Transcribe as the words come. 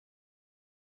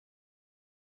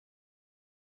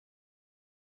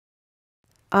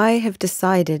I have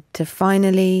decided to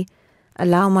finally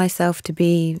allow myself to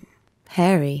be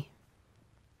hairy.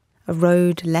 A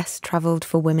road less travelled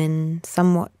for women,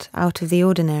 somewhat out of the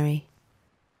ordinary.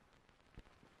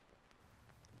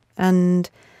 And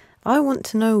I want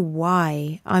to know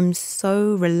why I'm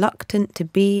so reluctant to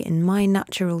be in my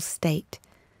natural state.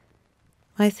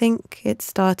 I think it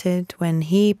started when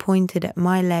he pointed at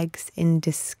my legs in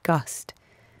disgust,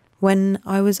 when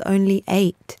I was only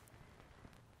 8.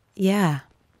 Yeah,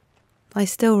 I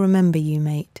still remember you,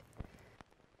 mate.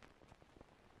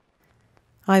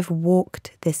 I've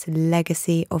walked this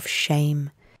legacy of shame,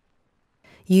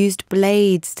 used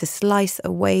blades to slice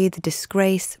away the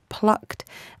disgrace, plucked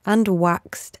and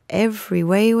waxed every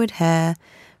wayward hair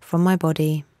from my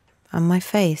body and my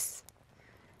face.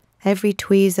 Every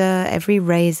tweezer, every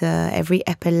razor, every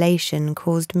epilation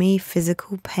caused me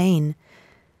physical pain,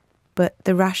 but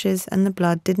the rashes and the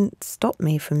blood didn't stop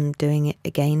me from doing it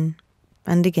again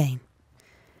and again,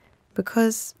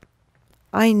 because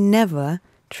I never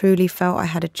truly felt I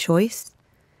had a choice,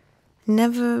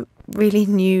 never really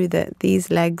knew that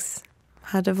these legs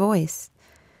had a voice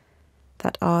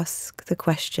that asked the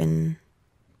question,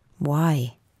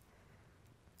 why?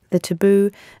 The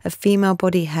taboo of female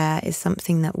body hair is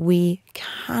something that we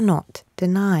cannot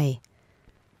deny.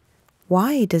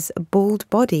 Why does a bald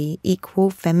body equal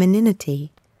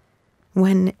femininity,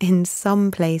 when in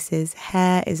some places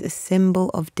hair is a symbol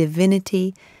of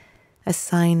divinity, a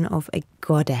sign of a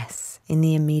goddess in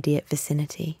the immediate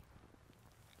vicinity?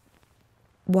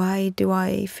 Why do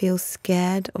I feel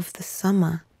scared of the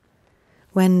summer?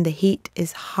 When the heat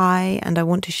is high and I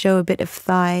want to show a bit of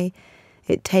thigh,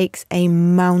 it takes a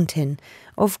mountain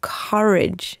of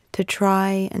courage to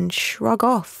try and shrug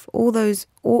off all those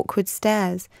awkward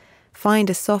stares, find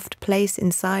a soft place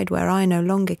inside where I no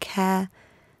longer care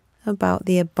about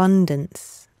the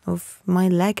abundance of my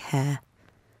leg hair.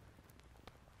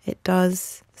 It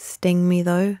does sting me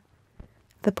though,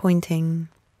 the pointing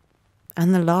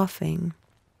and the laughing,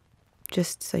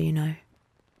 just so you know.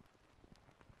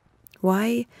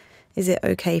 Why is it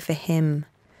okay for him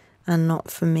and not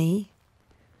for me?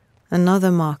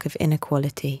 Another mark of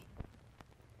inequality.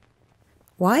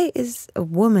 Why is a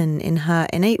woman in her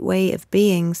innate way of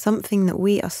being something that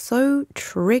we are so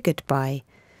triggered by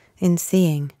in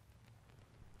seeing?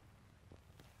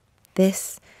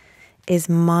 This is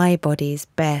my body's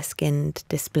bare-skinned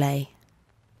display.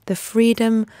 The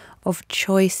freedom of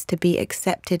choice to be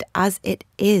accepted as it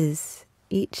is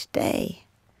each day.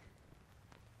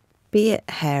 Be it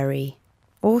hairy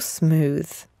or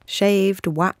smooth, shaved,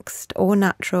 waxed or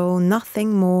natural,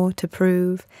 nothing more to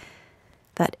prove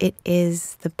that it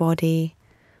is the body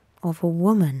of a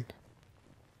woman.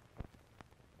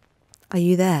 Are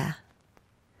you there?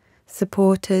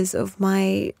 Supporters of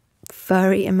my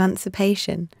furry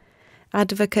emancipation,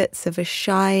 advocates of a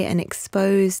shy and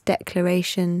exposed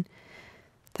declaration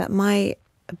that my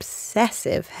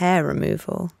obsessive hair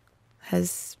removal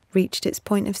has reached its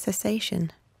point of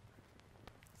cessation.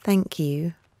 Thank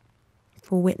you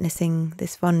for witnessing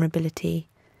this vulnerability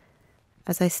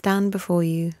as I stand before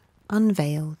you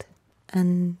unveiled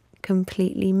and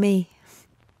completely me.